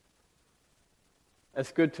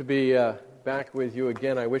It's good to be back with you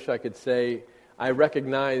again. I wish I could say I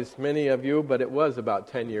recognize many of you, but it was about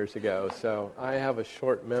 10 years ago, so I have a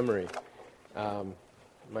short memory.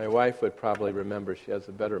 My wife would probably remember. She has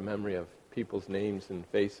a better memory of people's names and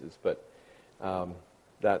faces, but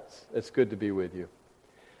it's good to be with you.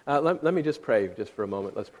 Let me just pray just for a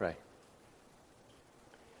moment. Let's pray.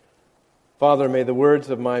 Father, may the words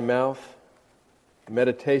of my mouth, the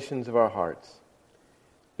meditations of our hearts,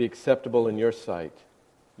 be acceptable in your sight,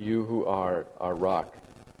 you who are our rock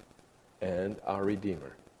and our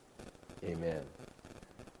Redeemer. Amen.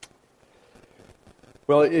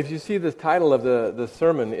 Well, if you see the title of the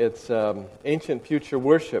sermon, it's Ancient Future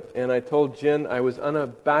Worship. And I told Jen I was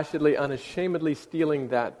unashamedly stealing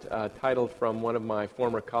that title from one of my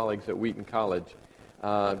former colleagues at Wheaton College,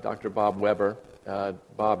 Dr. Bob Weber.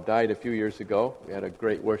 Bob died a few years ago. We had a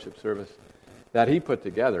great worship service that he put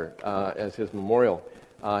together as his memorial.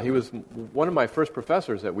 He was one of my first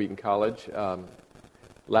professors at Wheaton College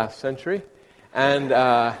last century, and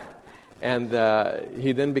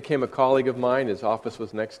he then became a colleague of mine. His office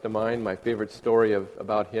was next to mine. My favorite story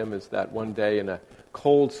about him is that one day in a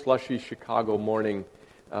cold, slushy Chicago morning,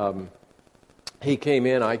 I came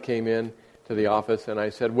in to the office, and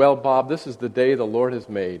I said, "Well, Bob, this is the day the Lord has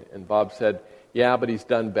made." And Bob said, "Yeah, but he's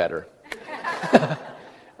done better."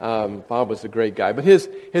 Bob was a great guy, but his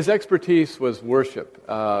expertise was worship.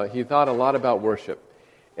 He thought a lot about worship,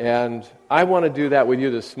 and I want to do that with you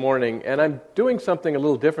this morning. And I'm doing something a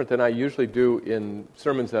little different than I usually do in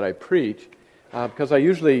sermons that I preach, because I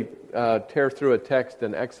usually tear through a text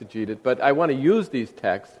and exegete it. But I want to use these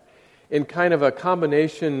texts in kind of a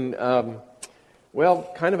combination,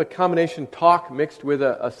 kind of a combination talk mixed with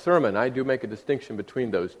a sermon. I do make a distinction between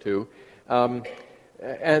those two.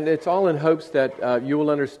 And it's all in hopes that you will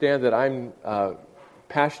understand that I'm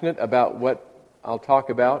passionate about what I'll talk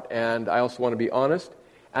about, and I also want to be honest,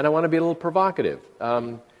 and I want to be a little provocative.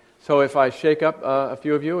 So if I shake up a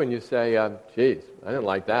few of you and you say, geez, I didn't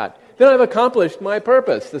like that, then I've accomplished my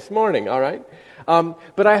purpose this morning, all right?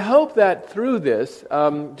 But I hope that through this,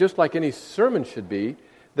 just like any sermon should be,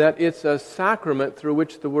 that it's a sacrament through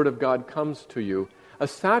which the Word of God comes to you. A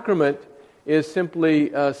sacrament is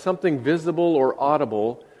simply something visible or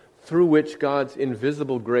audible through which God's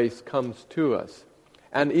invisible grace comes to us.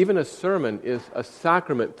 And even a sermon is a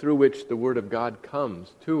sacrament through which the Word of God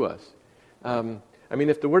comes to us.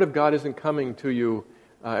 If the Word of God isn't coming to you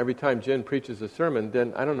every time Jen preaches a sermon,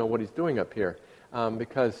 then I don't know what he's doing up here,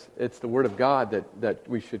 because it's the Word of God that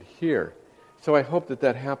we should hear. So I hope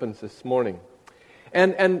that happens this morning.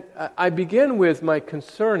 And I begin with my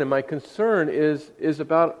concern, and my concern is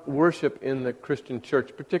about worship in the Christian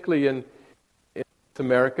church, particularly in North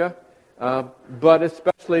America, but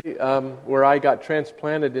especially where I got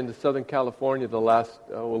transplanted into Southern California the last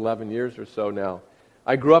 11 years or so now.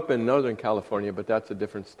 I grew up in Northern California, but that's a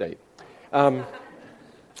different state. And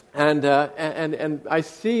I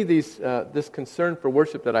see this concern for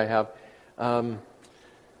worship that I have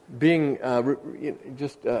being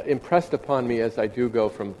impressed upon me as I do go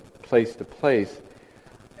from place to place.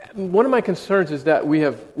 One of my concerns is that we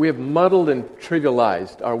have muddled and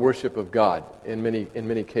trivialized our worship of God in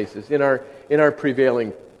many cases in our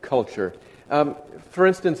prevailing culture. For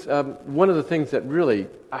instance, one of the things that really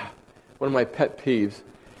one of my pet peeves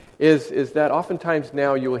is that oftentimes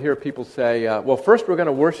now you will hear people say, well, first we're going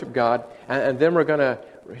to worship God, and then we're going to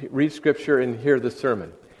read Scripture and hear the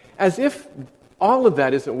sermon. As if all of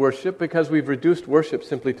that isn't worship, because we've reduced worship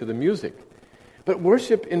simply to the music. But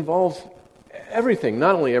worship involves everything,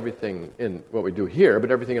 not only everything in what we do here, but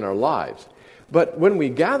everything in our lives. But when we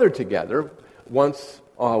gather together once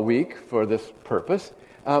a week for this purpose,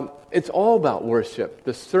 it's all about worship.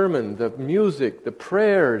 The sermon, the music, the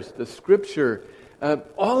prayers, the Scripture,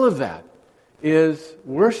 all of that is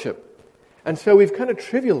worship. And so we've kind of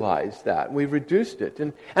trivialized that. We've reduced it.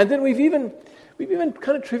 And then we've even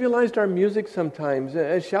kind of trivialized our music sometimes.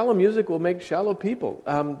 Shallow music will make shallow people.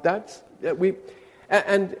 And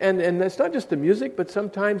it's not just the music, but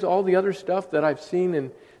sometimes all the other stuff that I've seen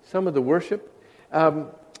in some of the worship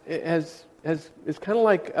is kind of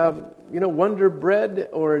like Wonder Bread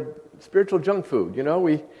or spiritual junk food.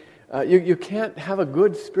 You can't have a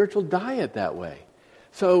good spiritual diet that way.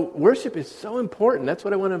 So worship is so important. That's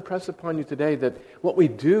what I want to impress upon you today, that what we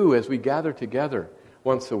do as we gather together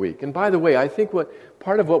once a week. And by the way, I think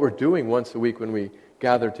part of what we're doing once a week when we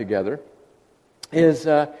gather together is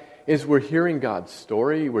we're hearing God's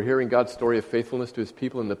story. We're hearing God's story of faithfulness to His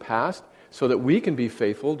people in the past, so that we can be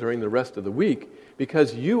faithful during the rest of the week,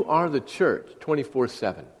 because you are the church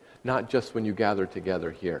 24/7, not just when you gather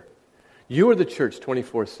together here. You are the church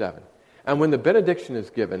 24/7. And when the benediction is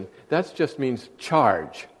given, that just means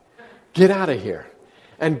charge. Get out of here.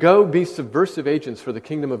 And go be subversive agents for the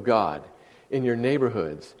kingdom of God in your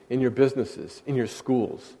neighborhoods, in your businesses, in your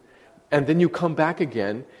schools. And then you come back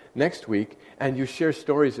again next week and you share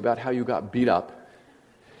stories about how you got beat up.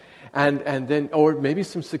 And then, or maybe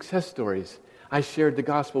some success stories. I shared the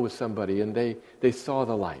gospel with somebody and they saw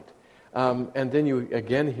the light. And then you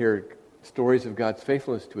again hear stories of God's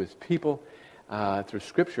faithfulness to His people, through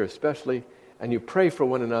Scripture especially, and you pray for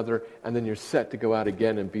one another, and then you're set to go out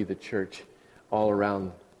again and be the church all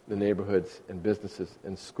around the neighborhoods and businesses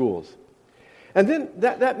and schools. And then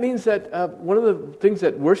that means that one of the things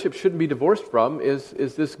that worship shouldn't be divorced from is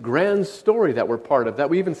this grand story that we're part of, that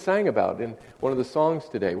we even sang about in one of the songs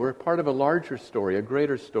today. We're part of a larger story, a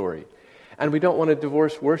greater story. And we don't want to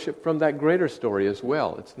divorce worship from that greater story as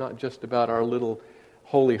well. It's not just about our little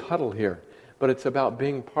holy huddle here, but it's about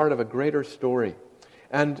being part of a greater story.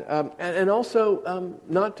 And also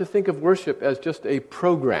not to think of worship as just a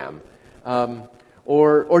program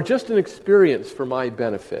or just an experience for my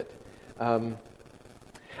benefit. And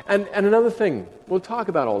another thing, we'll talk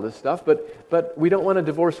about all this stuff, but we don't want to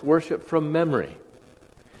divorce worship from memory.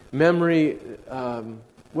 Memory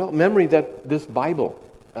that this Bible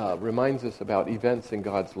reminds us about events in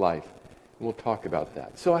God's life. And we'll talk about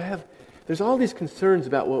that. So there's all these concerns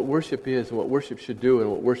about what worship is and what worship should do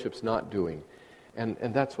and what worship's not doing. And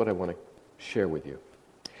that's what I want to share with you.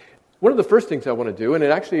 One of the first things I want to do, and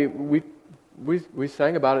it actually, we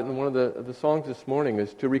sang about it in one of the songs this morning,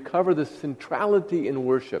 is to recover the centrality in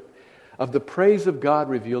worship of the praise of God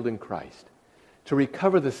revealed in Christ. To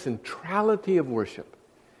recover the centrality of worship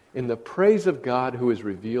in the praise of God who is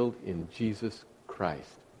revealed in Jesus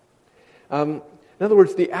Christ. In other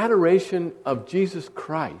words, the adoration of Jesus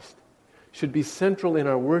Christ should be central in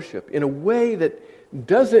our worship in a way that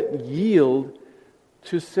doesn't yield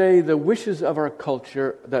to, say, the wishes of our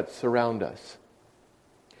culture that surround us.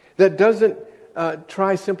 That doesn't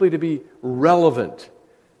try simply to be relevant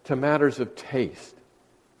to matters of taste.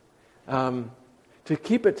 To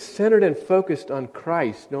keep it centered and focused on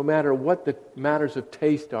Christ, no matter what the matters of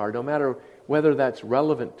taste are, no matter whether that's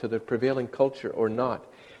relevant to the prevailing culture or not.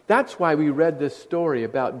 That's why we read this story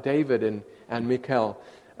about David and Michal.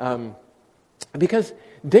 Because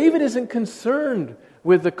David isn't concerned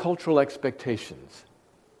with the cultural expectations.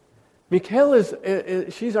 Michal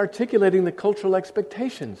she's articulating the cultural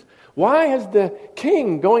expectations. Why is the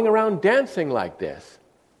king going around dancing like this?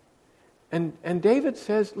 And David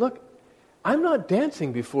says, look, I'm not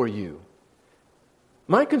dancing before you.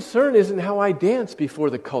 My concern isn't how I dance before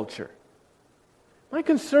the culture. My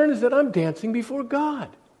concern is that I'm dancing before God.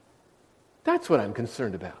 That's what I'm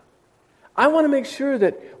concerned about. I want to make sure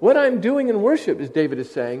that what I'm doing in worship, as David is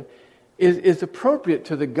saying, is appropriate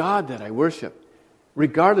to the God that I worship,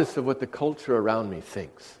 regardless of what the culture around me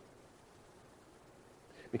thinks.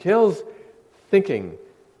 Michal's thinking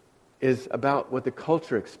is about what the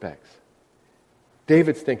culture expects.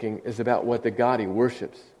 David's thinking is about what the God he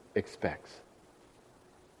worships expects.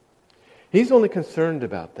 He's only concerned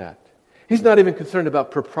about that. He's not even concerned about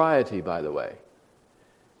propriety, by the way.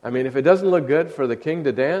 I mean, if it doesn't look good for the king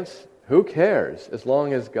to dance, who cares, as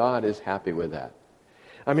long as God is happy with that?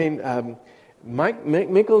 I mean,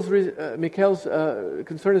 Michal's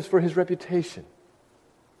concern is for his reputation.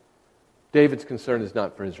 David's concern is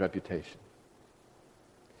not for his reputation.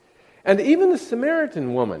 And even the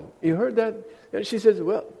Samaritan woman, you heard that? She says,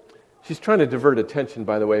 well, she's trying to divert attention,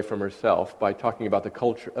 by the way, from herself by talking about the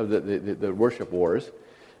culture of the worship wars.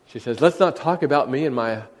 She says, let's not talk about me and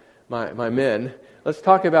my men. Let's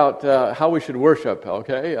talk about how we should worship,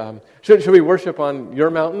 okay? Should we worship on your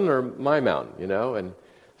mountain or my mountain, you know? And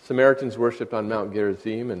Samaritans worshipped on Mount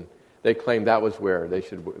Gerizim, and they claimed that was where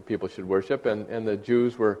people should worship. And the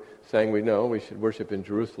Jews were saying, we should worship in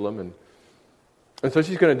Jerusalem. And so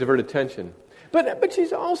she's going to divert attention. But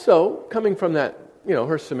she's also coming from that,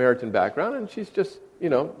 her Samaritan background, and she's just,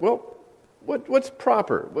 what's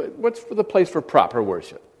proper? What's the place for proper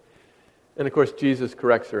worship? And of course, Jesus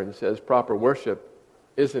corrects her and says, proper worship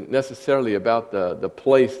isn't necessarily about the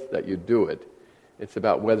place that you do it. It's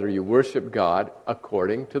about whether you worship God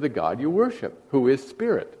according to the God you worship, who is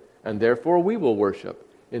Spirit. And therefore we will worship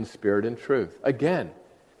in spirit and truth. Again,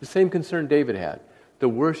 the same concern David had. The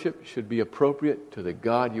worship should be appropriate to the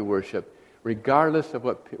God you worship, regardless of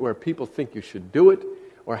where people think you should do it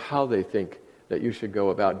or how they think that you should go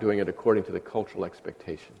about doing it according to the cultural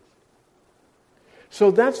expectations.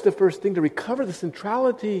 So that's the first thing, to recover the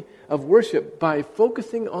centrality of worship by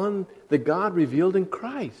focusing on the God revealed in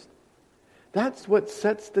Christ. That's what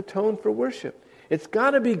sets the tone for worship. It's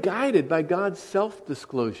got to be guided by God's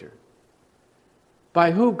self-disclosure.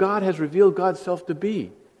 by who God has revealed God's self to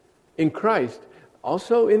be in Christ,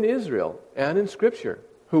 also in Israel and in Scripture,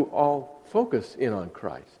 who all focus in on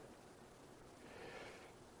Christ.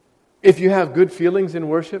 If you have good feelings in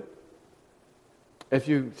worship, if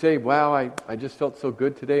you say, wow, I just felt so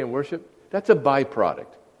good today in worship, that's a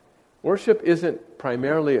byproduct. Worship isn't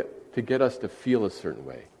primarily to get us to feel a certain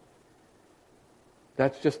way.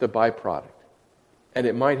 That's just a byproduct. And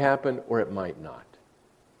it might happen or it might not.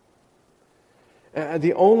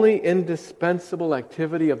 The only indispensable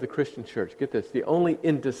activity of the Christian church, get this, the only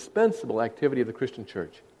indispensable activity of the Christian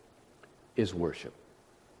church is worship.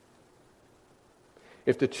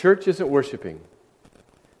 If the church isn't worshiping,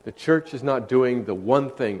 the church is not doing the one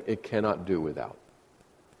thing it cannot do without.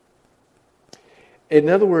 In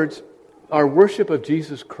other words, our worship of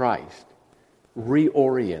Jesus Christ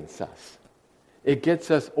reorients us. It gets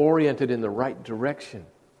us oriented in the right direction.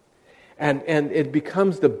 And it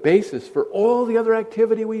becomes the basis for all the other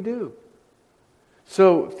activity we do.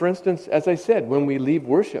 So, for instance, as I said, when we leave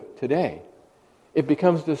worship today, it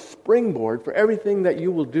becomes the springboard for everything that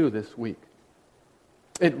you will do this week.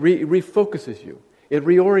 It refocuses you. It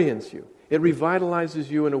reorients you. It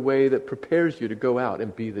revitalizes you in a way that prepares you to go out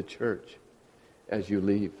and be the church as you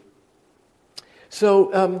leave.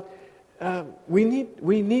 So we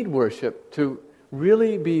need worship to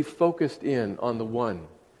really be focused in on the one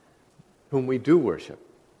whom we do worship,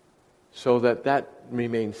 so that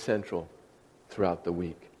remains central throughout the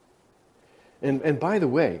week. And by the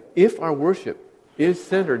way, if our worship is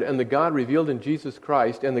centered on the God revealed in Jesus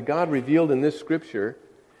Christ and the God revealed in this Scripture,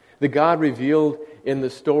 the God revealed in the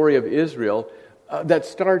story of Israel, that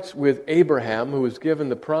starts with Abraham, who was given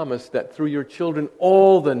the promise that through your children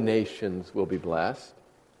all the nations will be blessed,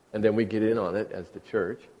 and then we get in on it as the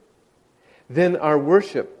church, then our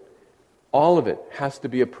worship, all of it, has to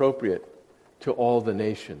be appropriate to all the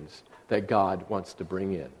nations that God wants to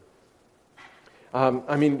bring in.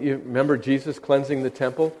 You remember Jesus cleansing the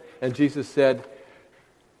temple? And Jesus said,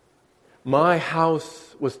 my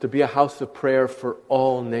house was to be a house of prayer for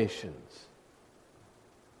all nations.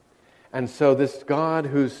 And so this God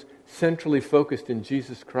who's centrally focused in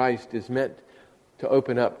Jesus Christ is meant to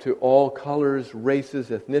open up to all colors, races,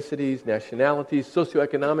 ethnicities, nationalities,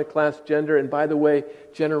 socioeconomic class, gender, and by the way,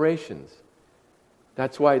 generations.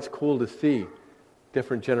 That's why it's cool to see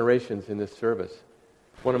different generations in this service.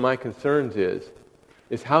 One of my concerns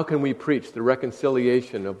is how can we preach the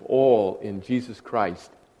reconciliation of all in Jesus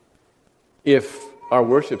Christ if our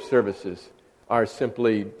worship services are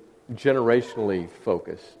simply generationally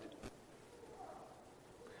focused?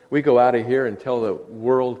 We go out of here and tell the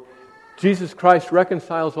world, Jesus Christ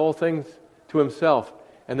reconciles all things to himself,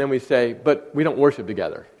 and then we say, but we don't worship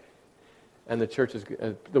together. And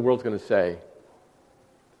the world's going to say,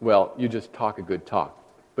 well, you just talk a good talk,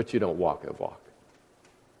 but you don't walk a walk.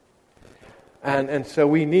 And so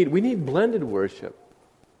we need blended worship.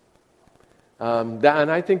 And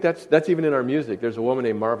I think that's even in our music. There's a woman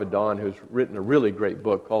named Marva Dawn who's written a really great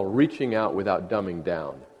book called Reaching Out Without Dumbing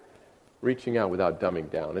Down. Reaching Out Without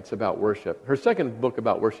Dumbing Down. It's about worship. Her second book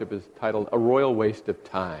about worship is titled A Royal Waste of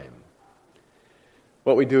Time.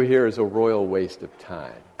 What we do here is a royal waste of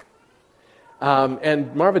time.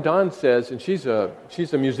 And Marva Dawn says, and she's a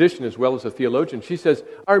musician as well as a theologian, she says,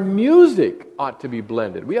 our music ought to be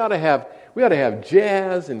blended. We ought to have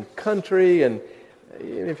jazz and country, and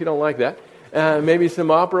if you don't like that, maybe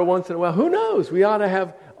some opera once in a while. Who knows? We ought to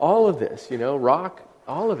have all of this, rock,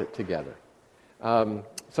 all of it together.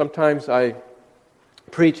 Sometimes I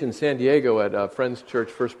preach in San Diego at Friends Church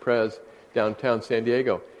First Pres, downtown San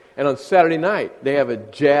Diego. And on Saturday night, they have a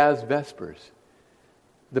jazz vespers.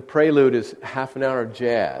 The prelude is half an hour of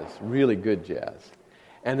jazz, really good jazz.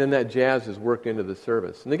 And then that jazz is worked into the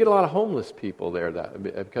service. And they get a lot of homeless people there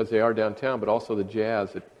because they are downtown, but also the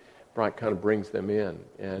jazz, it kind of brings them in.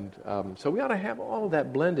 And so we ought to have all of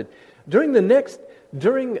that blended. During the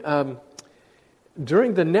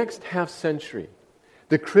next half century,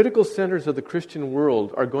 the critical centers of the Christian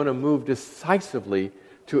world are going to move decisively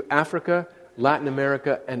to Africa, Latin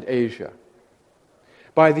America, and Asia.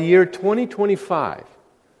 By the year 2025,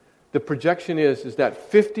 the projection is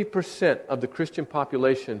that 50% of the Christian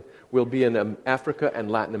population will be in Africa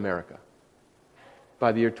and Latin America.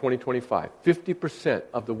 By the year 2025, 50%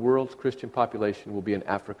 of the world's Christian population will be in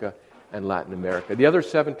Africa and Latin America. The other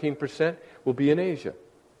 17% will be in Asia.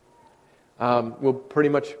 Will pretty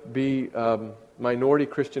much be minority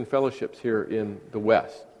Christian fellowships here in the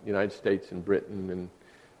West, United States and Britain and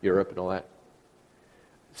Europe and all that.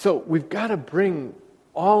 So we've got to bring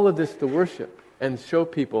all of this to worship and show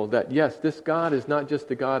people that, yes, this God is not just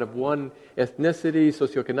the God of one ethnicity,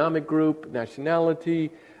 socioeconomic group, nationality,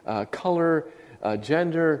 color,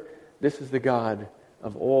 gender. This is the God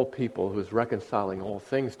of all people who is reconciling all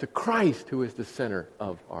things to Christ, who is the center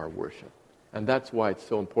of our worship. And that's why it's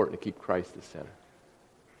so important to keep Christ the center.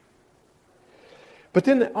 But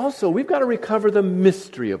then also, we've got to recover the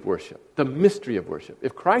mystery of worship. The mystery of worship.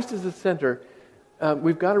 If Christ is the center,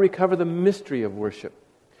 we've got to recover the mystery of worship.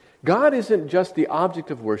 God isn't just the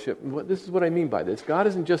object of worship. This is what I mean by this. God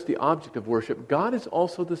isn't just the object of worship. God is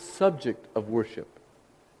also the subject of worship.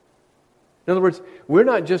 In other words, we're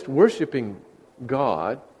not just worshiping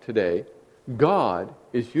God today. God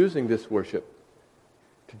is using this worship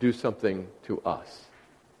to do something to us.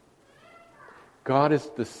 God is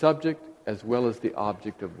the subject as well as the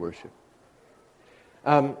object of worship.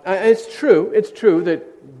 It's true that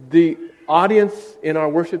the audience in our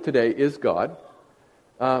worship today is God,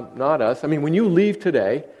 not us. I mean, when you leave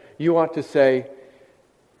today, you ought to say,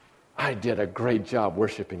 I did a great job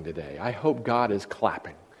worshiping today. I hope God is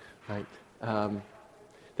clapping. Right?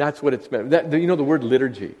 That's what it's meant. The word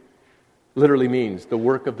liturgy literally means the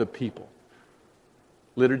work of the people.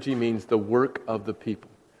 Liturgy means the work of the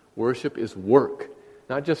people. Worship is work,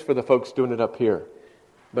 not just for the folks doing it up here,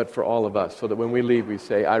 but for all of us, so that when we leave, we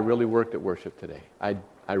say, I really worked at worship today. I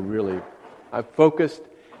focused,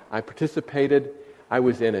 I participated, I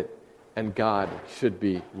was in it, and God should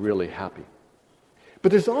be really happy.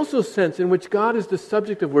 But there's also a sense in which God is the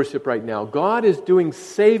subject of worship right now. God is doing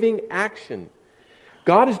saving action.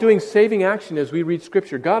 God is doing saving action as we read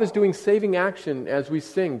Scripture. God is doing saving action as we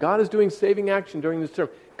sing. God is doing saving action during the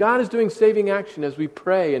sermon. God is doing saving action as we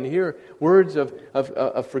pray and hear words of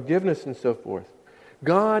forgiveness and so forth.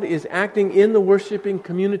 God is acting in the worshiping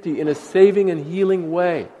community in a saving and healing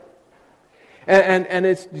way.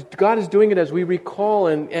 And God is doing it as we recall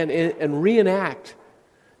and reenact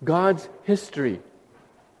God's history.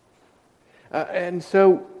 And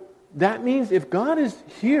so that means if God is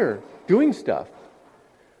here doing stuff,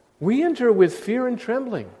 we enter with fear and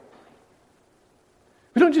trembling.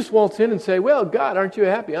 We don't just waltz in and say, well, God, aren't you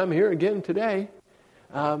happy? I'm here again today.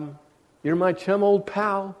 You're my chum old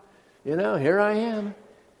pal. Here I am.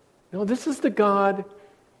 No, this is the God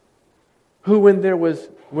who,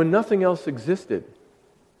 when nothing else existed,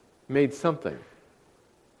 made something.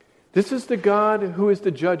 This is the God who is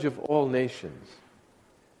the judge of all nations.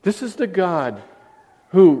 This is the God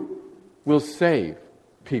who will save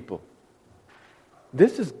people.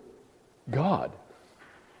 This is God,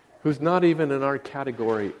 who's not even in our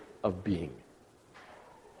category of being.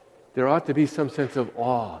 There ought to be some sense of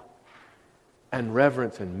awe and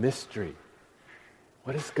reverence and mystery.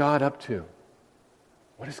 What is God up to?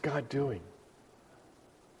 What is God doing?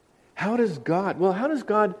 How does God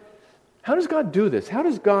do this? How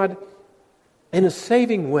does God, in a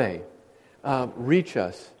saving way, reach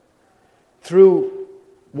us through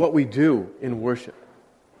what we do in worship?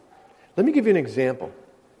 Let me give you an example.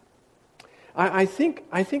 I think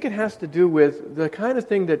it has to do with the kind of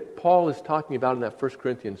thing that Paul is talking about in that 1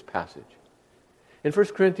 Corinthians passage. In 1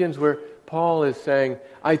 Corinthians, where Paul is saying,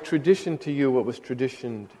 I tradition to you what was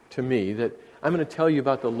traditioned to me, that I'm going to tell you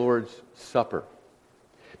about the Lord's Supper.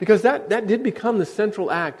 Because that did become the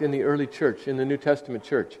central act in the early church, in the New Testament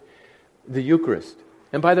church, the Eucharist.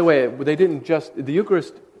 And by the way, they didn't just, the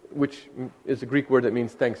Eucharist, which is a Greek word that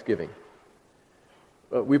means thanksgiving.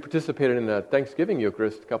 We participated in a Thanksgiving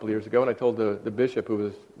Eucharist a couple of years ago, and I told the bishop who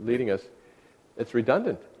was leading us, it's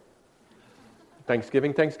redundant.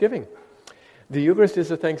 Thanksgiving. The Eucharist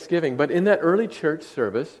is a thanksgiving, but in that early church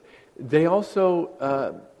service, they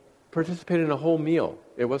also participated in a whole meal.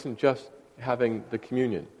 It wasn't just having the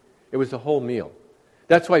communion. It was a whole meal.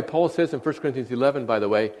 That's why Paul says in 1 Corinthians 11, by the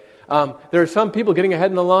way, there are some people getting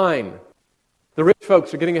ahead in the line. The rich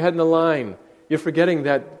folks are getting ahead in the line. You're forgetting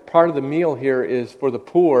that part of the meal here is for the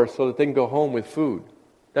poor so that they can go home with food.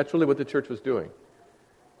 That's really what the church was doing.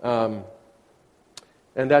 And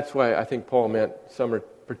that's why I think Paul meant some are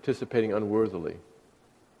participating unworthily.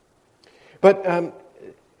 But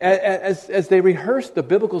as they rehearsed the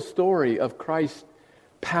biblical story of Christ's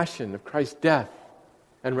passion, of Christ's death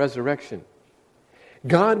and resurrection,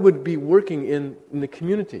 God would be working in the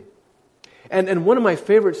community. And one of my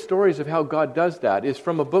favorite stories of how God does that is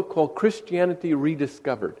from a book called Christianity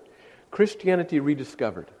Rediscovered. Christianity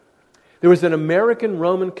Rediscovered. There was an American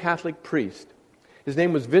Roman Catholic priest. His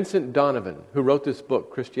name was Vincent Donovan, who wrote this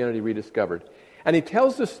book, Christianity Rediscovered. And he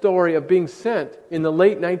tells the story of being sent in the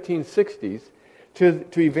late 1960s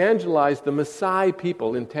to evangelize the Maasai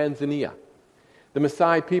people in Tanzania. The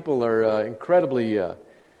Maasai people are incredibly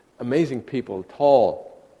amazing people, tall,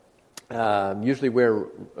 usually wear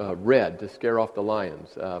red to scare off the lions.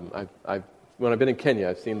 When I've been in Kenya,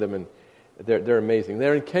 I've seen them, and they're amazing.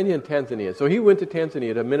 They're in Kenya and Tanzania. So he went to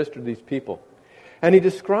Tanzania to minister to these people. And he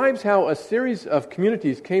describes how a series of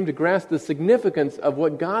communities came to grasp the significance of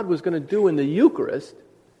what God was going to do in the Eucharist,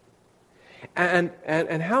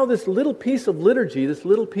 and how this little piece of liturgy, this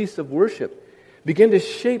little piece of worship, began to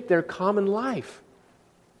shape their common life.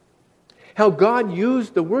 How God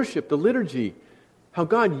used the worship, the liturgy, how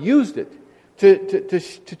God used it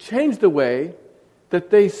to change the way that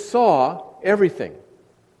they saw everything.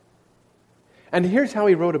 And here's how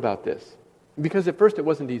he wrote about this, because at first it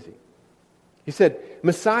wasn't easy. He said,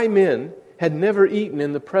 Maasai men had never eaten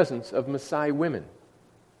in the presence of Maasai women.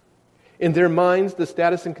 In their minds, the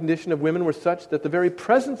status and condition of women were such that the very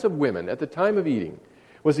presence of women at the time of eating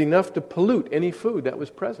was enough to pollute any food that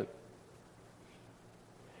was present.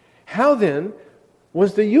 How then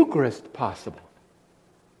was the Eucharist possible?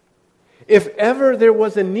 If ever there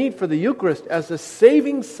was a need for the Eucharist as a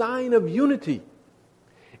saving sign of unity,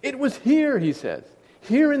 it was here, he says,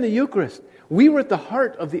 here in the Eucharist. We were at the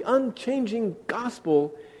heart of the unchanging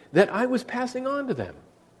gospel that I was passing on to them.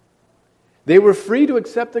 They were free to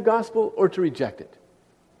accept the gospel or to reject it.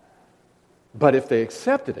 But if they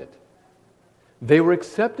accepted it, they were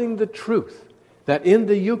accepting the truth that in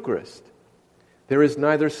the Eucharist there is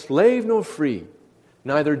neither slave nor free,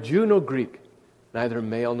 neither Jew nor Greek, neither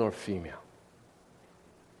male nor female.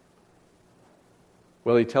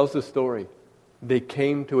 Well, he tells the story. They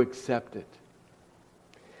came to accept it.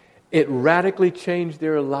 It radically changed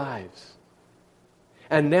their lives.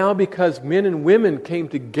 And now, because men and women came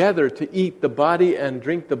together to eat the body and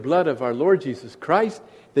drink the blood of our Lord Jesus Christ,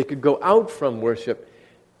 they could go out from worship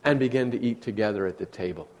and begin to eat together at the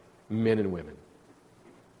table, men and women.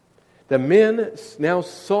 The men now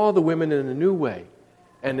saw the women in a new way,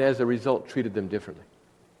 and as a result treated them differently.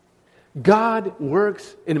 God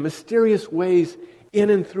works in mysterious ways in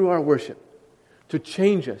and through our worship to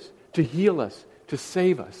change us, to heal us, to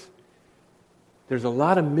save us. There's a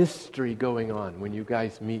lot of mystery going on when you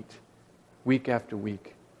guys meet week after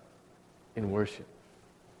week in worship.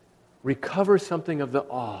 Recover something of the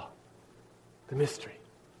awe, the mystery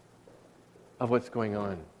of what's going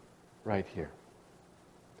on right here.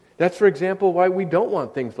 That's, for example, why we don't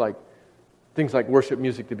want things like worship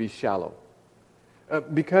music to be shallow.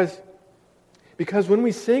 Because when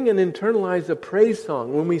we sing and internalize a praise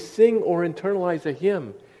song, when we sing or internalize a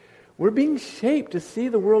hymn, we're being shaped to see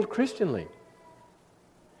the world Christianly.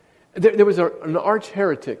 There was an arch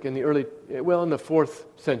heretic in the in the 4th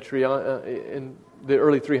century, in the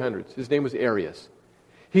early 300s. His name was Arius.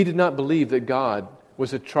 He did not believe that God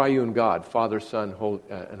was a triune God, Father, Son,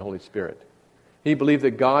 and Holy Spirit. He believed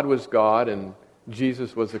that God was God and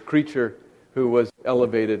Jesus was a creature who was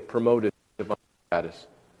elevated, promoted to divine status.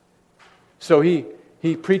 So he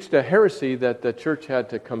preached a heresy that the church had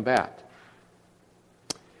to combat.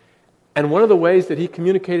 And one of the ways that he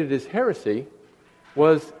communicated his heresy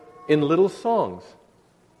was in little songs.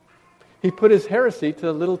 He put his heresy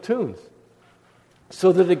to little tunes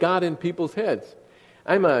so that it got in people's heads.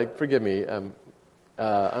 I'm a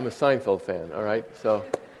Seinfeld fan, all right?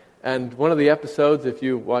 And one of the episodes, if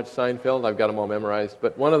you watch Seinfeld, I've got them all memorized,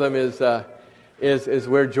 but one of them is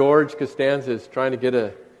where George Costanza is trying to get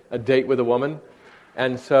a date with a woman,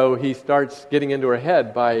 and so he starts getting into her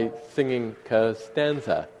head by singing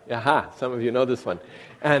Costanza. Aha, some of you know this one.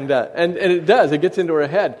 And it does, it gets into her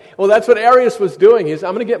head. Well, that's what Arius was doing. He's,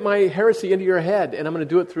 I'm going to get my heresy into your head, and I'm going to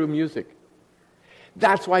do it through music.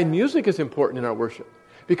 That's why music is important in our worship,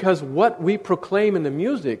 because what we proclaim in the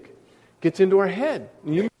music gets into our head.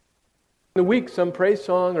 In the week, some praise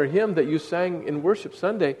song or hymn that you sang in worship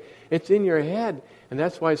Sunday, it's in your head, and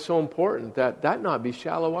that's why it's so important that not be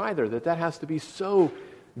shallow either, that has to be so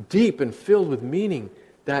deep and filled with meaning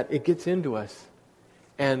that it gets into us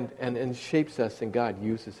and shapes us, and God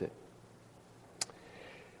uses it.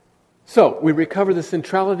 So, we recover the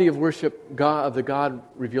centrality of worship of the God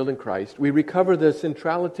revealed in Christ. We recover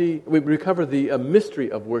the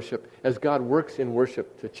mystery of worship as God works in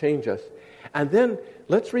worship to change us. And then,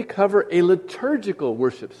 let's recover a liturgical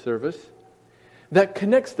worship service that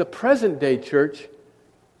connects the present-day church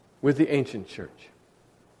with the ancient church.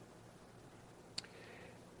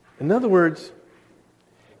 In other words,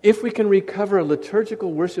 if we can recover a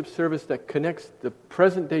liturgical worship service that connects the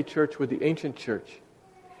present-day church with the ancient church,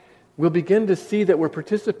 we'll begin to see that we're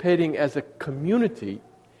participating as a community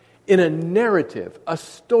in a narrative, a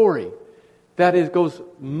story that goes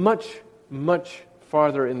much, much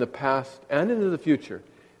farther in the past and into the future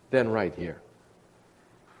than right here.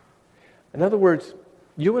 In other words,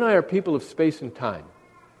 you and I are people of space and time.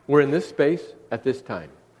 We're in this space at this time.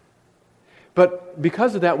 But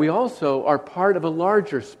because of that, we also are part of a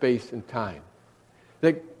larger space and time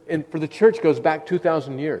that, for the church, goes back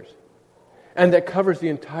 2,000 years, and that covers the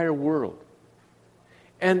entire world.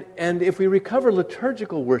 And if we recover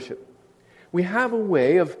liturgical worship, we have a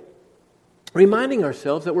way of reminding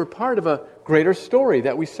ourselves that we're part of a greater story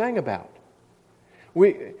that we sang about.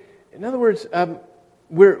 In other words,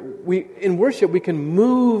 in worship we can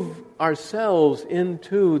move ourselves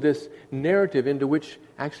into this narrative into which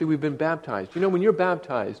actually we've been baptized. You know, when you're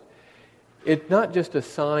baptized, it's not just a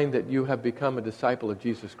sign that you have become a disciple of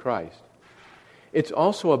Jesus Christ. It's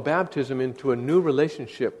also a baptism into a new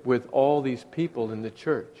relationship with all these people in the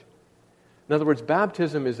church. In other words,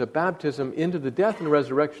 baptism is a baptism into the death and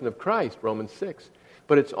resurrection of Christ, Romans 6.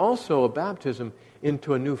 But it's also a baptism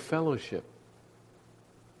into a new fellowship.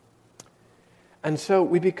 And so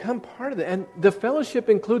we become part of that. And the fellowship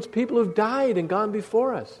includes people who've died and gone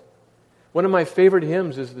before us. One of my favorite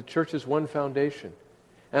hymns is The Church is One Foundation.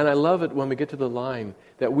 And I love it when we get to the line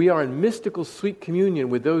that we are in mystical sweet communion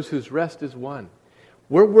with those whose rest is one.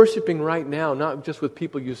 We're worshiping right now, not just with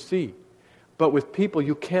people you see, but with people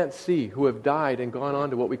you can't see who have died and gone on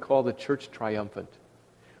to what we call the church triumphant.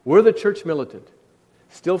 We're the church militant,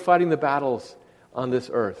 still fighting the battles on this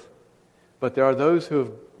earth. But there are those who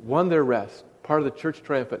have won their rest, part of the church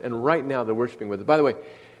triumphant, and right now they're worshiping with it. By the way,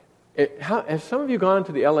 have some of you gone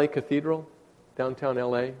to the L.A. Cathedral, downtown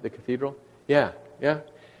L.A., the cathedral? Yeah.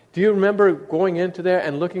 Do you remember going into there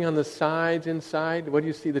and looking on the sides inside? What do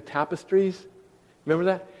you see? The tapestries? Remember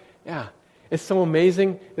that? Yeah. It's so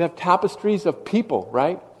amazing. They have tapestries of people,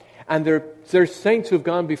 right? And there's saints who've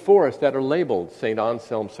gone before us that are labeled. St.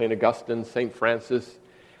 Anselm, St. Augustine, St. Francis,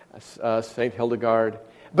 St. Hildegard.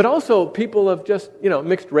 But also people of just,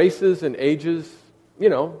 mixed races and ages,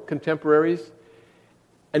 contemporaries.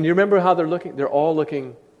 And you remember how they're looking? They're all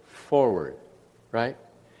looking forward, right?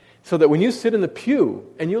 So that when you sit in the pew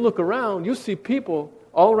and you look around, you see people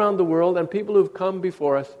all around the world and people who've come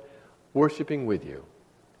before us worshiping with you,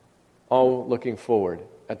 all looking forward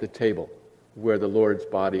at the table where the Lord's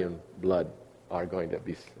body and blood are going to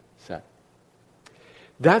be set.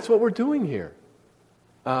 That's what we're doing here.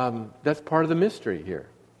 That's part of the mystery here.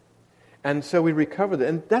 And so we recover that.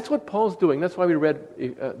 And that's what Paul's doing. That's why we read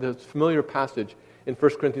the familiar passage in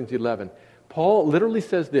 1 Corinthians 11. Paul literally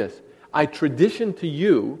says this, I tradition to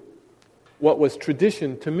you what was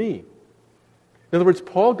tradition to me. In other words,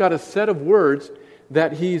 Paul got a set of words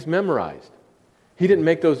that he's memorized. He didn't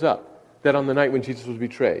make those up. That on the night when Jesus was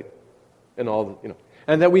betrayed, and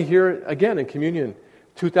and that we hear again in communion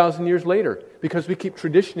 2,000 years later, because we keep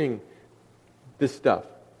traditioning this stuff.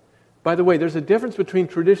 By the way, there's a difference between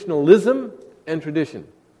traditionalism and tradition.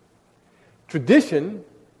 Tradition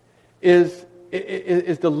is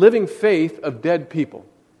the living faith of dead people.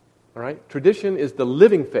 All right? Tradition is the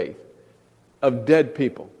living faith of dead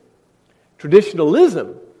people.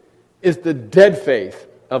 Traditionalism is the dead faith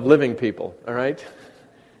of living people. All right?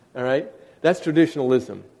 All right? That's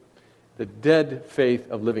traditionalism, the dead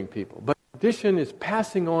faith of living people. But tradition is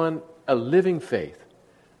passing on a living faith,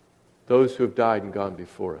 those who have died and gone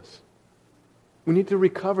before us. We need to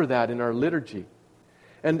recover that in our liturgy.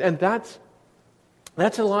 And that's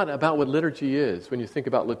a lot about what liturgy is when you think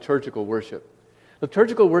about liturgical worship.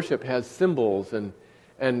 Liturgical worship has symbols and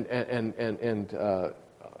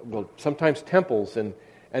sometimes temples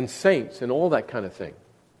and saints and all that kind of thing.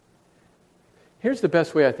 Here's the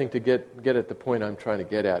best way, I think, to get at the point I'm trying to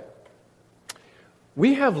get at.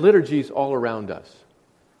 We have liturgies all around us.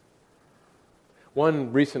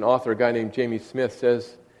 One recent author, a guy named Jamie Smith,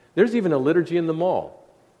 says, there's even a liturgy in the mall.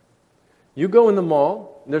 You go in the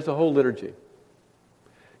mall, and there's a whole liturgy.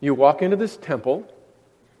 You walk into this temple,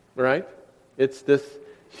 right? It's this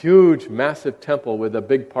huge, massive temple with a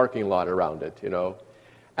big parking lot around it,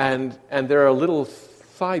 And there are little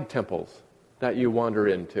side temples that you wander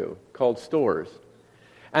into, called stores.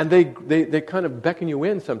 And they kind of beckon you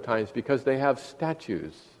in sometimes because they have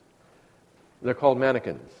statues. They're called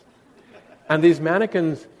mannequins. And these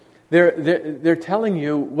mannequins, they're telling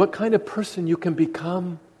you what kind of person you can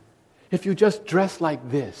become if you just dress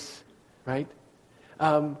like this, right?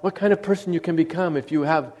 What kind of person you can become if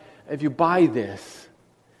you buy this.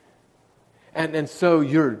 And so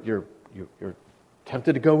you're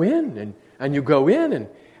tempted to go in, and you go in,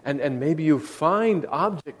 and maybe you find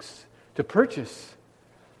objects to purchase.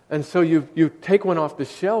 And so you take one off the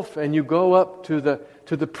shelf and you go up to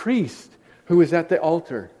the priest who is at the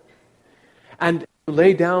altar. And you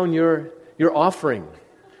lay down your offering,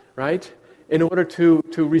 right? In order to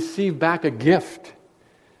receive back a gift,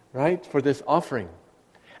 right? For this offering.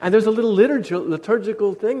 And there's a little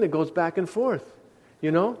liturgical thing that goes back and forth,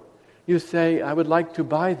 You say, I would like to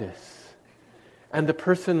buy this. And the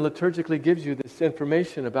person liturgically gives you this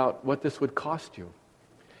information about what this would cost you.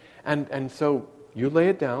 And so you lay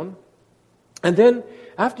it down. And then,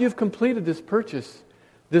 after you've completed this purchase,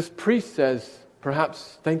 this priest says,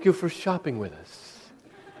 perhaps, thank you for shopping with us.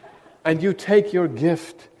 And you take your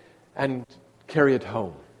gift and carry it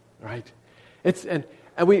home, right? And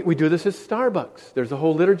we do this at Starbucks. There's a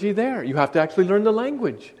whole liturgy there. You have to actually learn the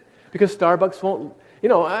language because Starbucks won't,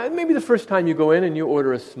 maybe the first time you go in and you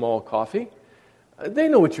order a small coffee, they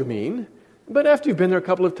know what you mean. But after you've been there a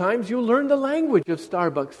couple of times, you learn the language of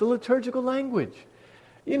Starbucks, the liturgical language.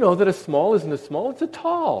 You know that a small isn't a small, it's a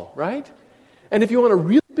tall, right? And if you want a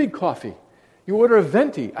really big coffee, you order a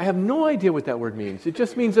venti. I have no idea what that word means. It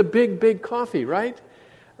just means a big, big coffee, right?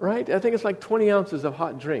 Right? I think it's like 20 ounces of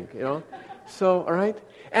hot drink, So, all right?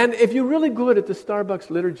 And if you're really good at the Starbucks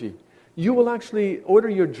liturgy, you will actually order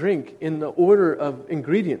your drink in the order of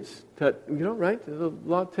ingredients that, right? The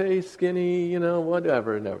latte, skinny,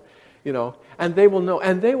 whatever, and they will know.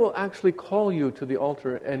 And they will actually call you to the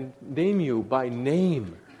altar and name you by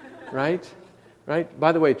name, right? Right?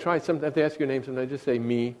 By the way, if they ask your name sometimes, just say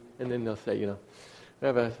me, and then they'll say, I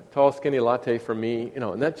have a tall, skinny latte for me,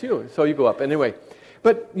 and that's you. So you go up. Anyway,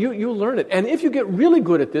 but you learn it. And if you get really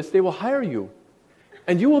good at this, they will hire you.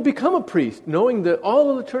 And you will become a priest, knowing all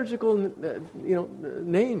the liturgical,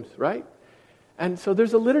 names, right? And so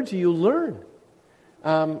there's a liturgy you learn.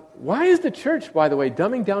 Why is the church, by the way,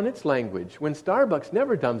 dumbing down its language when Starbucks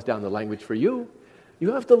never dumbs down the language for you?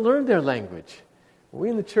 You have to learn their language. We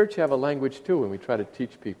in the church have a language too, and we try to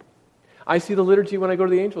teach people. I see the liturgy when I go to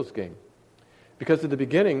the Angels game. Because at the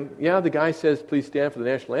beginning, the guy says, please stand for the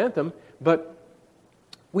national anthem, but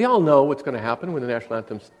we all know what's going to happen when the national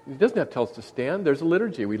anthem, he doesn't have to tell us to stand. There's a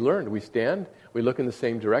liturgy. We learned. We stand, we look in the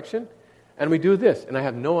same direction, and we do this. And I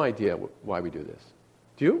have no idea why we do this.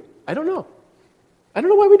 Do you? I don't know. I don't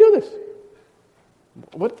know why we do this.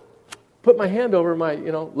 What? Put my hand over my,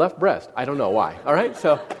 left breast. I don't know why. All right?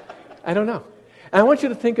 So, I don't know. And I want you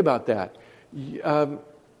to think about that.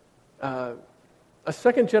 A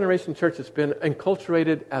second-generation church has been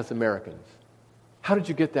enculturated as Americans. How did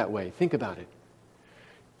you get that way? Think about it.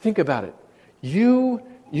 Think about it.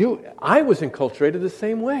 I was enculturated the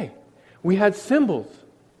same way. We had symbols,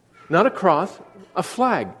 not a cross, a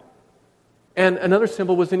flag. And another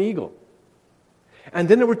symbol was an eagle. And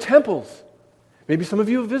then there were temples. Maybe some of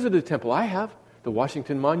you have visited a temple. I have. The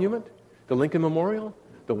Washington Monument, the Lincoln Memorial,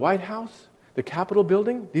 the White House, the Capitol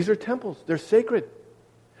Building. These are temples. They're sacred.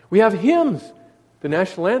 We have hymns. The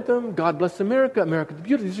national anthem, God Bless America, America the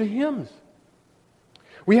Beautiful. These are hymns.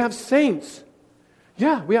 We have saints.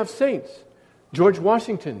 Yeah, we have saints. George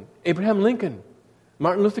Washington, Abraham Lincoln,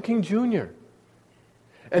 Martin Luther King Jr.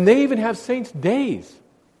 And they even have saints' days.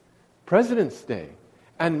 President's Day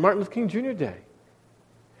and Martin Luther King Jr. Day.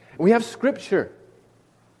 We have Scripture.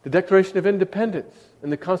 The Declaration of Independence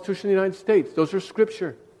and the Constitution of the United States. Those are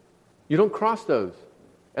Scripture. You don't cross those.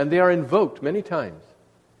 And they are invoked many times.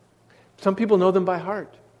 Some people know them by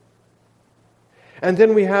heart. And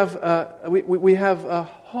then we have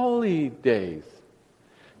holy days.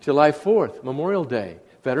 July 4th, Memorial Day,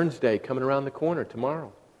 Veterans Day coming around the corner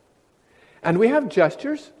tomorrow. And we have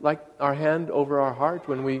gestures like our hand over our heart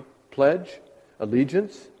when we pledge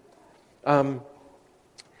allegiance.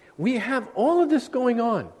 We have all of this going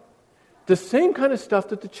on. The same kind of stuff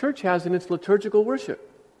that the church has in its liturgical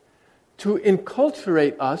worship. To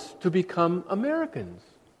enculturate us to become Americans.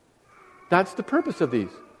 That's the purpose of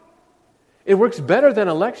these. It works better than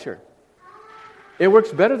a lecture. It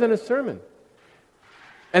works better than a sermon.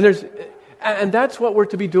 And that's what we're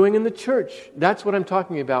to be doing in the church. That's what I'm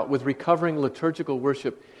talking about with recovering liturgical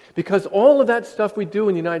worship. Because all of that stuff we do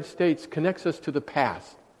in the United States connects us to the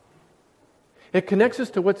past. It connects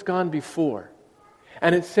us to what's gone before.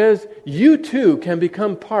 And it says, you too can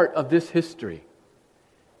become part of this history.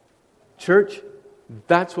 Church,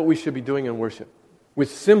 that's what we should be doing in worship. With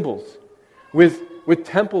symbols, with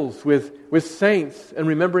temples, with saints, and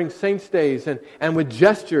remembering saints' days, and with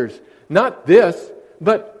gestures. Not this,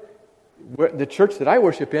 but the church that I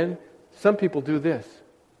worship in, some people do this.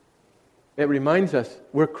 It reminds us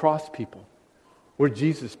we're cross people. We're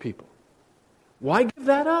Jesus people. Why give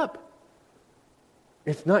that up?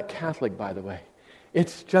 It's not Catholic, by the way.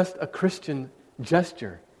 It's just a Christian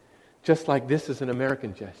gesture, just like this is an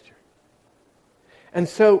American gesture. And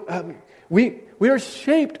so we are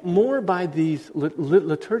shaped more by these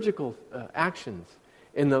liturgical actions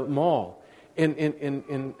in the mall, in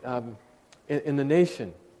the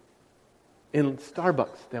nation, in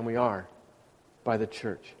Starbucks than we are by the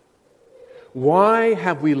church. Why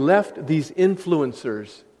have we left these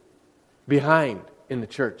influencers behind in the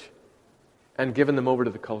church and given them over to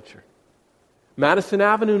the culture? Madison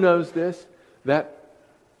Avenue knows this, that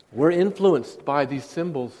we're influenced by these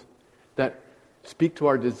symbols that speak to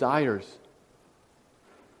our desires.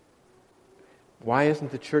 Why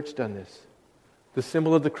hasn't the church done this? The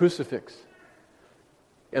symbol of the crucifix.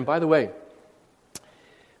 And by the way,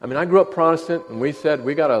 I grew up Protestant, and we said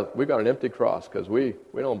we got an empty cross because we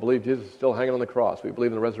don't believe Jesus is still hanging on the cross. We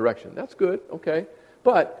believe in the resurrection. That's good, okay.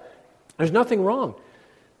 But there's nothing wrong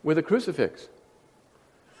with a crucifix,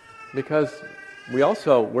 because we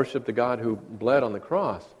also worship the God who bled on the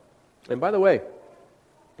cross. And by the way,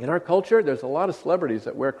 in our culture, there's a lot of celebrities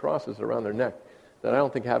that wear crosses around their neck that I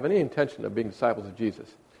don't think have any intention of being disciples of Jesus.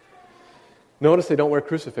 Notice they don't wear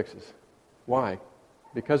crucifixes. Why?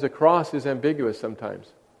 Because a cross is ambiguous sometimes,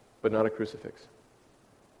 but not a crucifix.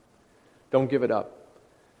 Don't give it up.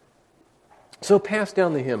 So pass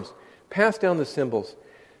down the hymns. Pass down the symbols.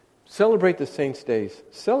 Celebrate the saints' days.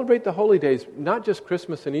 Celebrate the holy days, not just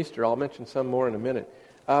Christmas and Easter. I'll mention some more in a minute.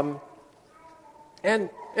 And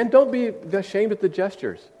don't be ashamed at the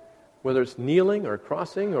gestures, whether it's kneeling or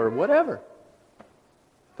crossing or whatever.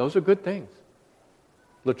 Those are good things.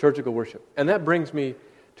 Liturgical worship. And that brings me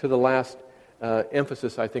to the last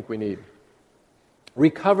emphasis I think we need.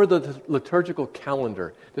 Recover the liturgical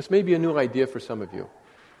calendar. This may be a new idea for some of you.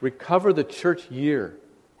 Recover the church year.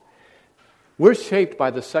 We're shaped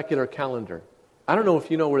by the secular calendar. I don't know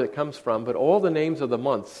if you know where it comes from, but all the names of the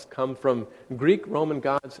months come from Greek, Roman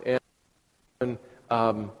gods, and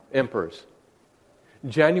emperors.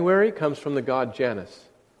 January comes from the god Janus.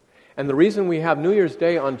 And the reason we have New Year's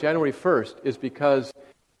Day on January 1st is because in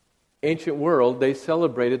the ancient world, they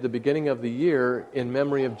celebrated the beginning of the year in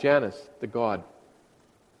memory of Janus, the god,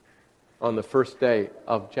 on the first day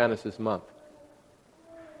of Janus' month.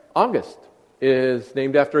 August is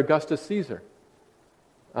named after Augustus Caesar.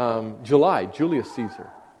 July, Julius Caesar.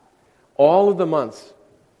 All of the months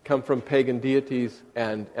come from pagan deities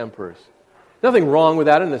and emperors. Nothing wrong with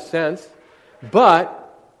that in a sense, but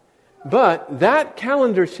that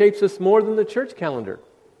calendar shapes us more than the church calendar.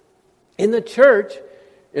 In the church,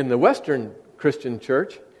 in the Western Christian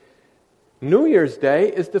church, New Year's Day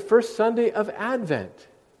is the first Sunday of Advent,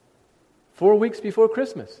 4 weeks before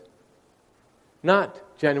Christmas, not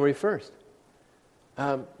January 1st.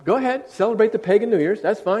 Go ahead, celebrate the pagan New Year's,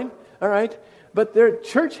 that's fine, all right. But their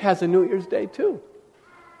church has a New Year's Day too.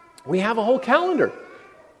 We have a whole calendar,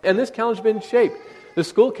 and this calendar's been shaped. The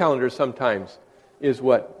school calendar sometimes is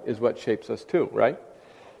what shapes us too, right?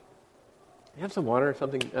 You have some water or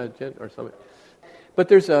something, Jen, or something. But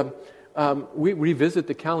there's we revisit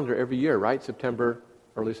the calendar every year, right? September,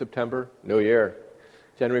 early September, New Year.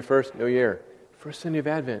 January 1st, New Year. First Sunday of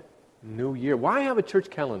Advent, New Year. Why have a church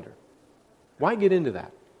calendar? Why get into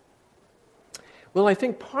that? Well, I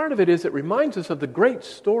think part of it is it reminds us of the great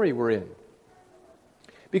story we're in.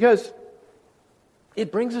 Because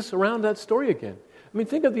it brings us around that story again.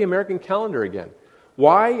 Think of the American calendar again.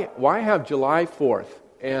 Why have July 4th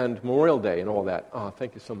and Memorial Day and all that? Oh,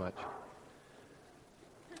 thank you so much.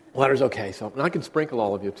 Water's okay, so I can sprinkle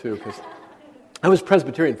all of you too, because I was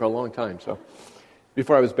Presbyterian for a long time, so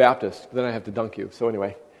before I was Baptist, then I have to dunk you. So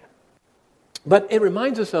anyway, but it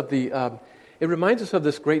reminds us of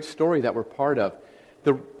this great story that we're part of.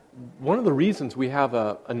 One of the reasons we have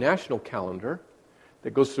a national calendar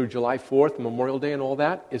that goes through July 4th, Memorial Day and all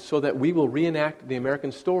that, is so that we will reenact the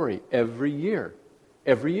American story every year.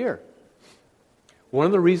 Every year. One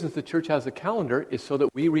of the reasons the church has a calendar is so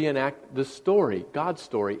that we reenact the story, God's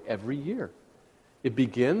story, every year. It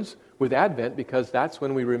begins with Advent because that's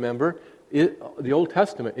when we remember the Old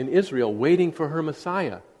Testament in Israel waiting for her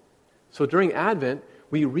Messiah. So during Advent,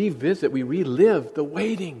 we revisit, we relive the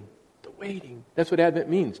waiting. The waiting. That's what Advent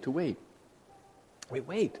means, to wait. We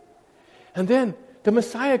wait. And then the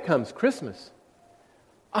Messiah comes, Christmas.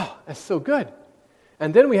 Oh, that's so good.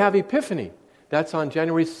 And then we have Epiphany. That's on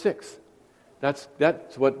January 6th. That's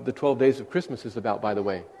what the 12 days of Christmas is about, by the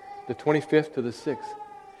way. The 25th to the 6th.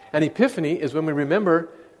 And Epiphany is when we remember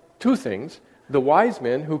two things. The wise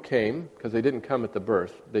men who came, because they didn't come at the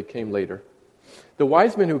birth, they came later. The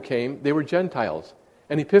wise men who came, they were Gentiles.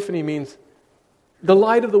 And Epiphany means the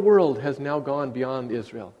light of the world has now gone beyond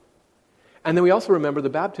Israel. And then we also remember the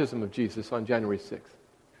baptism of Jesus on January 6th.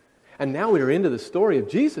 And now we are into the story of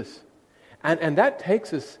Jesus. And that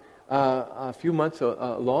takes us a few months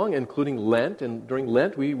along, including Lent. And during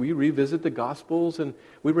Lent, we revisit the Gospels and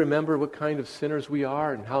we remember what kind of sinners we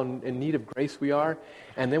are and how in need of grace we are.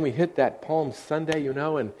 And then we hit that Palm Sunday,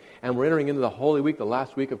 and we're entering into the Holy Week, the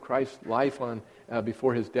last week of Christ's life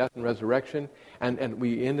before His death and resurrection. And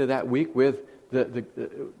we end that week with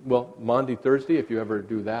Maundy Thursday, if you ever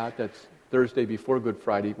do that. That's Thursday before Good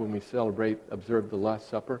Friday when we observe the Last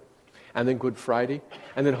Supper. And then Good Friday.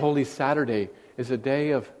 And then Holy Saturday is a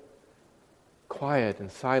day of quiet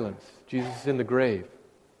and silence. Jesus is in the grave.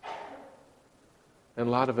 And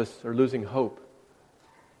a lot of us are losing hope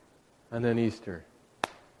and then Easter.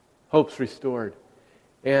 Hope's restored.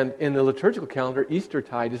 And in the liturgical calendar,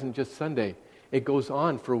 Eastertide isn't just Sunday. It goes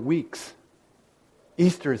on for weeks.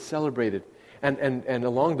 Easter is celebrated. And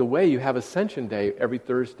along the way, you have Ascension Day every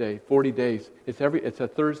Thursday, 40 days. It's a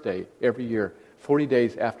Thursday every year, 40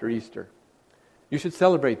 days after Easter. You should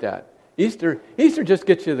celebrate that. Easter just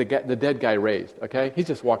gets you the dead guy raised, okay? He's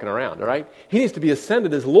just walking around, all right? He needs to be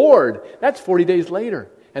ascended as Lord. That's 40 days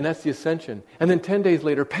later, and that's the Ascension. And then 10 days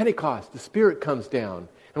later, Pentecost, the Spirit comes down,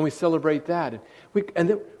 and we celebrate that. And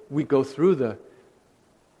then we go through the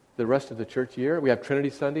rest of the church year. We have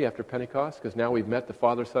Trinity Sunday after Pentecost, because now we've met the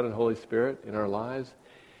Father, Son, and Holy Spirit in our lives.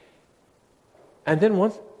 And then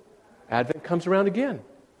once Advent comes around again,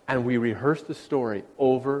 and we rehearse the story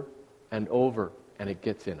over and over, and it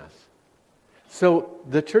gets in us. So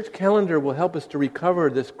the church calendar will help us to recover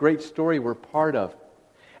this great story we're part of.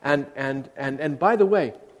 And by the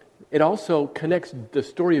way, it also connects the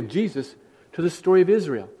story of Jesus to the story of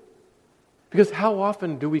Israel. Because how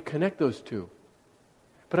often do we connect those two?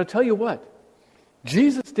 But I'll tell you what,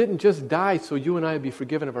 Jesus didn't just die so you and I would be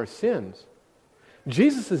forgiven of our sins.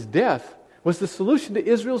 Jesus' death was the solution to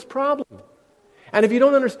Israel's problem. And if you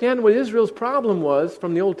don't understand what Israel's problem was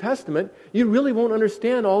from the Old Testament, you really won't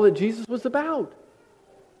understand all that Jesus was about.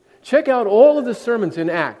 Check out all of the sermons in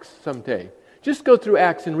Acts someday. Just go through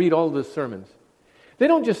Acts and read all of the sermons. They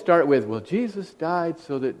don't just start with, well, Jesus died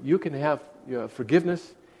so that you can have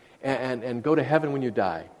forgiveness and go to heaven when you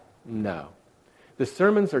die. No. The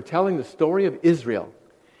sermons are telling the story of Israel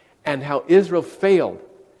and how Israel failed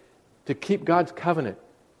to keep God's covenant.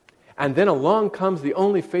 And then along comes the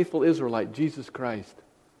only faithful Israelite, Jesus Christ,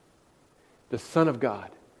 the Son of God.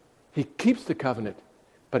 He keeps the covenant,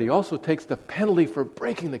 but he also takes the penalty for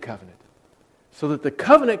breaking the covenant, so that the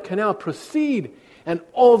covenant can now proceed and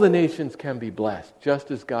all the nations can be blessed, just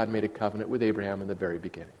as God made a covenant with Abraham in the very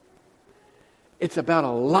beginning. It's about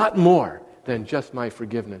a lot more than just my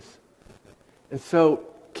forgiveness. And so,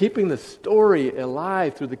 keeping the story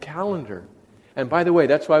alive through the calendar. And by the way,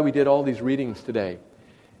 that's why we did all these readings today.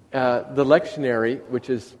 The lectionary, which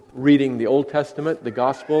is reading the Old Testament, the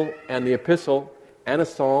Gospel, and the Epistle, and a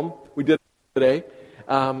Psalm, we did today,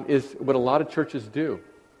 is what a lot of churches do.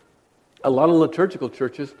 A lot of liturgical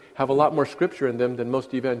churches have a lot more Scripture in them than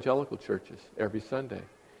most evangelical churches every Sunday.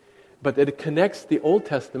 But it connects the Old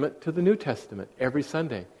Testament to the New Testament every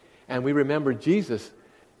Sunday. And we remember Jesus,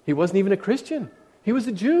 he wasn't even a Christian. He was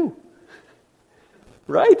a Jew.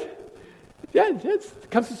 Right? Yeah,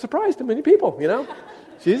 it comes as a surprise to many people, you know.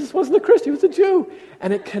 Jesus wasn't a Christian, he was a Jew.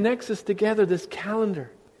 And it connects us together, this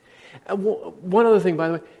calendar. And one other thing, by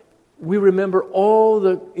the way, we remember all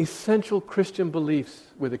the essential Christian beliefs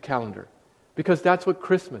with a calendar. Because that's what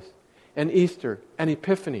Christmas and Easter and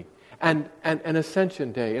Epiphany and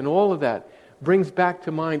Ascension Day and all of that brings back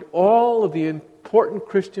to mind all of the important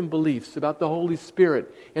Christian beliefs about the Holy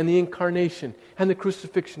Spirit and the Incarnation and the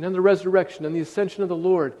crucifixion and the resurrection and the ascension of the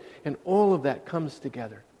Lord. And all of that comes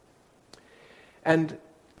together. And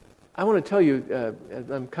I want to tell you,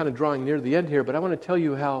 I'm kind of drawing near the end here, but I want to tell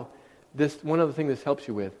you how one other thing this helps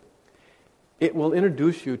you with. It will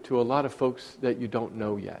introduce you to a lot of folks that you don't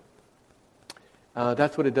know yet.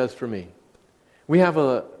 That's what it does for me. We have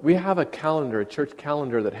a calendar, a church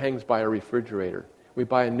calendar that hangs by our refrigerator. We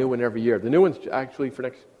buy a new one every year. The new one's actually for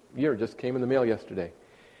next year, just came in the mail yesterday.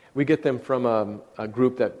 We get them from a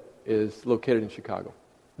group that is located in Chicago,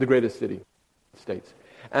 the greatest city in the States,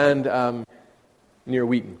 and near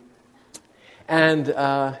Wheaton. And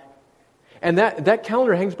that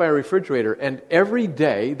calendar hangs by our refrigerator, and every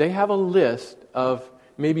day they have a list of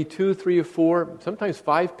maybe 2, 3, or 4, sometimes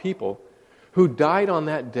 5 people who died on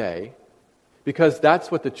that day, because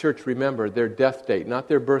that's what the church remembered, their death date, not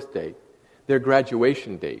their birth date, their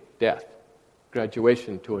graduation date, death,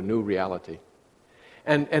 graduation to a new reality.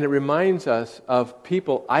 And it reminds us of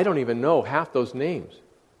people, I don't even know half those names,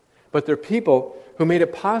 but they're people who made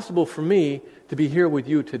it possible for me to be here with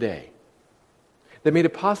you today. They made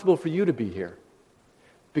it possible for you to be here.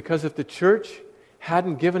 Because if the church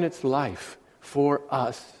hadn't given its life for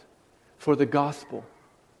us, for the gospel,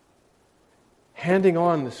 handing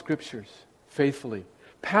on the Scriptures faithfully,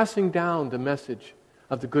 passing down the message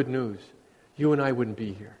of the good news, you and I wouldn't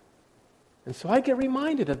be here. And so I get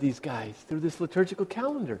reminded of these guys through this liturgical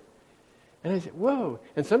calendar. And I say, whoa.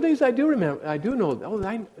 And some days I do know,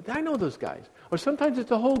 I know those guys. Or sometimes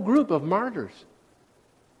it's a whole group of martyrs.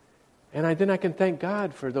 And then I can thank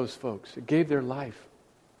God for those folks that gave their life.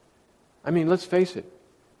 I mean, let's face it.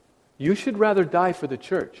 You should rather die for the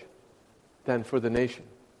church than for the nation.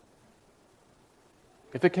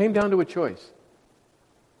 If it came down to a choice,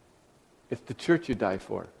 it's the church you die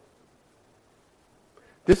for.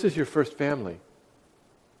 This is your first family.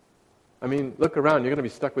 I mean, look around. You're going to be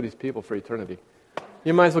stuck with these people for eternity.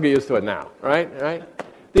 You might as well get used to it now, right?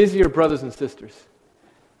 These are your brothers and sisters.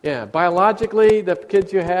 Yeah, biologically, the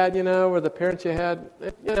kids you had, or the parents you had,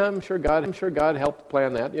 I'm sure God helped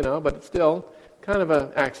plan that, but it's still kind of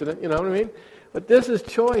an accident, you know what I mean? But this is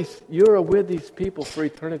choice. You are with these people for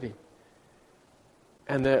eternity.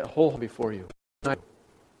 And the whole before you.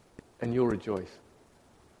 And you'll rejoice.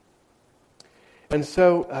 And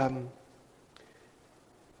so,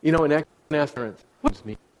 in ask parents, what does it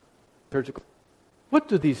mean? Liturgical. What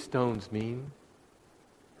do these stones mean?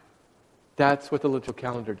 That's what the liturgical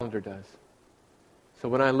calendar does. So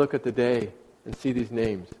when I look at the day and see these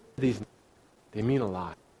names, they mean a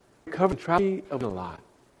lot. Recover the centrality of a lot.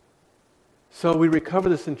 So we recover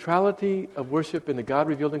the centrality of worship in the God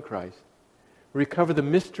revealed in Christ. We recover the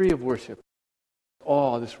mystery of worship.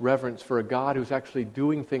 Awe, this reverence for a God who's actually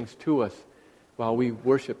doing things to us while we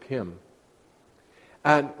worship Him.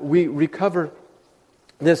 And we recover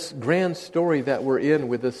this grand story that we're in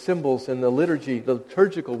with the symbols and the liturgy, the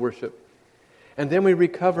liturgical worship. And then we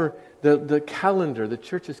recover the calendar, the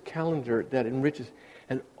church's calendar that enriches.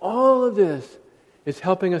 And all of this is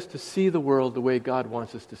helping us to see the world the way God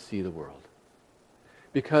wants us to see the world.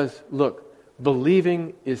 Because, look,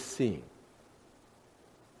 believing is seeing.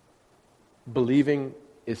 Believing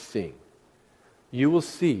is seeing. You will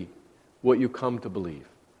see what you come to believe.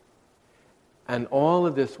 And all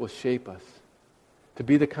of this will shape us to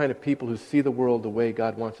be the kind of people who see the world the way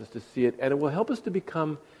God wants us to see it. And it will help us to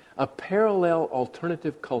become a parallel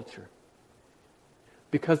alternative culture.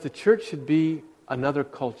 Because the church should be another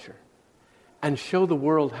culture and show the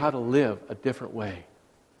world how to live a different way.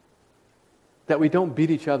 That we don't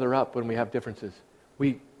beat each other up when we have differences.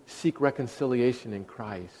 We seek reconciliation in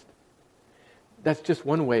Christ. That's just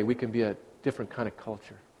one way we can be a different kind of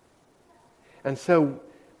culture. And so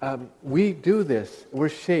we do this. We're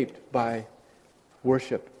shaped by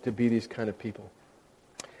worship to be these kind of people.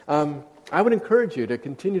 I would encourage you to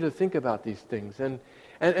continue to think about these things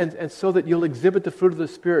and so that you'll exhibit the fruit of the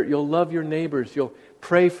Spirit. You'll love your neighbors. You'll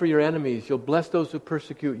pray for your enemies. You'll bless those who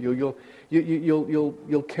persecute you.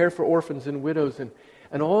 You'll care for orphans and widows.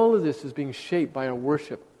 And all of this is being shaped by our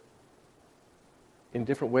worship in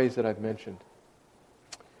different ways that I've mentioned.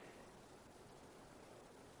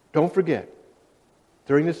 Don't forget,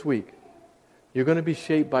 during this week, you're going to be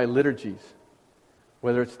shaped by liturgies,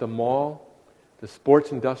 whether it's the mall, the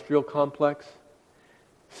sports industrial complex,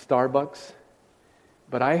 Starbucks.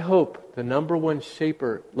 But I hope the number one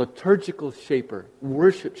shaper, liturgical shaper,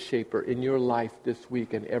 worship shaper in your life this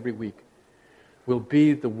week and every week will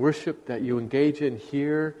be the worship that you engage in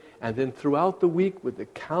here and then throughout the week with the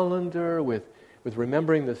calendar, with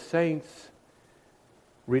remembering the saints,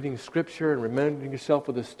 reading Scripture and remembering yourself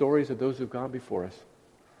with the stories of those who've gone before us,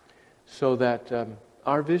 so that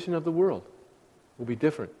our vision of the world will be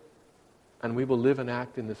different, and we will live and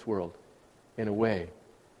act in this world in a way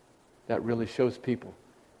that really shows people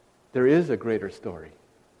there is a greater story,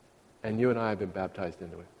 and you and I have been baptized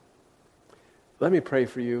into it. Let me pray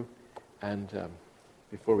for you, and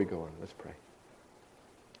before we go on, let's pray.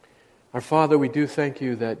 Our Father, we do thank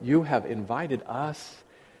you that you have invited us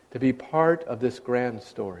to be part of this grand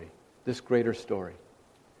story, this greater story.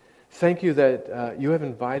 Thank you that you have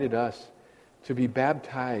invited us to be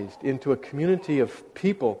baptized into a community of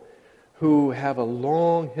people who have a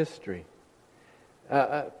long history,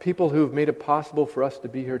 people who have made it possible for us to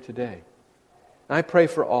be here today. And I pray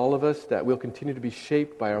for all of us that we'll continue to be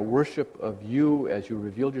shaped by our worship of you as you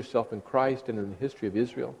revealed yourself in Christ and in the history of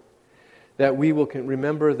Israel. That we will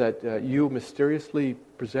remember that you mysteriously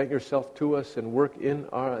present yourself to us and work in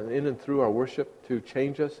and through our worship to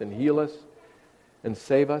change us and heal us and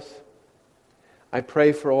save us. I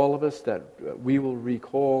pray for all of us that we will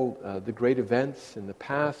recall the great events in the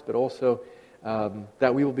past, but also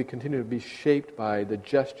that we will continue to be shaped by the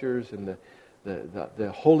gestures and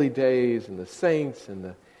the holy days and the saints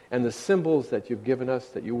and the symbols that you've given us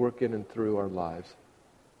that you work in and through our lives.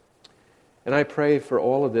 And I pray for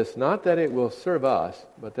all of this, not that it will serve us,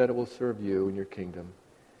 but that it will serve you and your kingdom.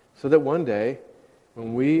 So that one day,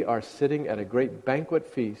 when we are sitting at a great banquet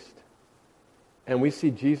feast, and we see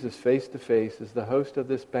Jesus face to face as the host of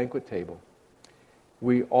this banquet table,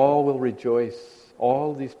 we all will rejoice,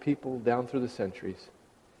 all these people down through the centuries,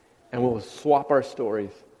 and we'll swap our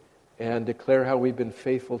stories and declare how we've been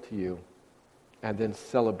faithful to you, and then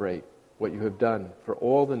celebrate what you have done for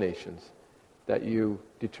all the nations that you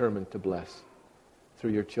determined to bless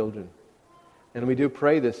through your children. And we do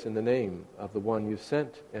pray this in the name of the one you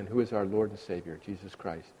sent and who is our Lord and Savior, Jesus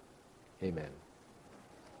Christ. Amen.